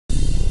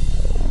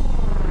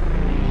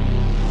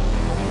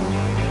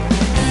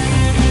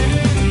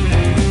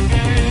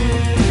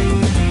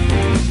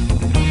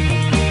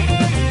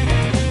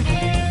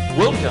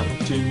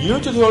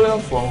tutorial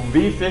from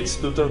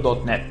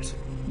VFXTutor.net.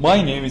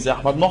 My name is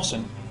Ahmed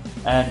Mohsen,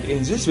 and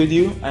in this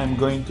video I am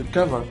going to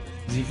cover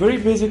the very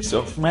basics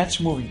of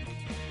matchmoving.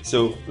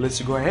 So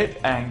let's go ahead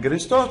and get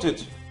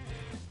started.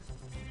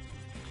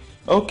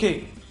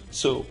 Okay,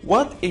 so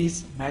what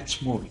is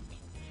matchmoving?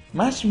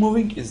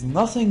 Matchmoving is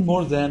nothing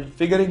more than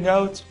figuring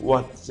out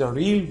what the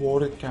real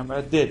world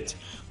camera did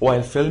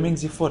while filming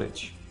the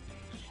footage.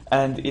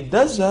 And it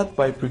does that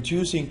by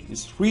producing a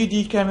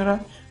 3D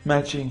camera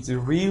matching the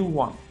real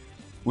one,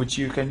 which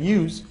you can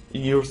use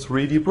in your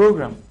 3D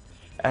program.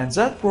 And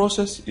that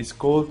process is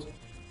called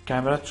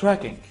camera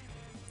tracking.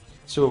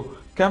 So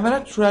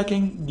camera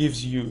tracking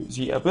gives you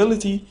the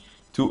ability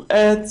to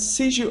add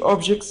CG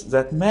objects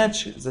that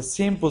match the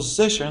same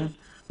position,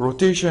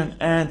 rotation,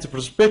 and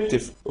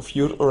perspective of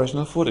your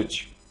original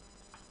footage.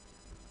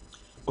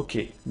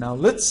 Okay, now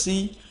let's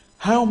see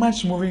how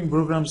matchmoving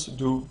programs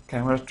do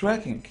camera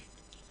tracking.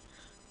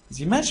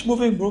 The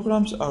matchmoving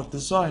programs are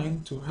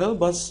designed to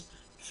help us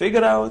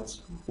figure out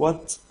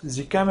what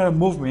the camera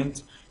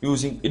movement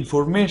using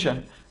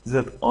information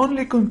that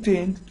only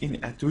contained in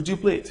a 2D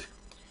plate.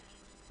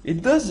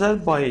 It does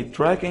that by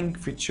tracking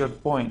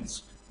featured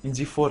points in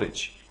the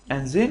footage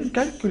and then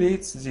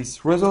calculates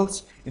these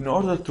results in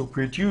order to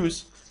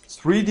produce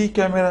 3D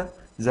camera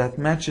that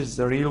matches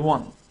the real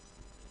one.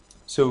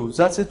 So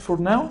that's it for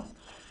now,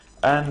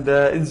 and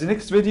in the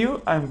next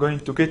video I'm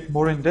going to get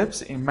more in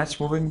depth in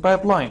matchmoving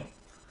pipeline.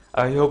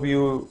 I hope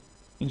you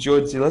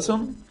enjoyed the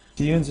lesson.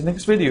 See you in the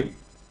next video.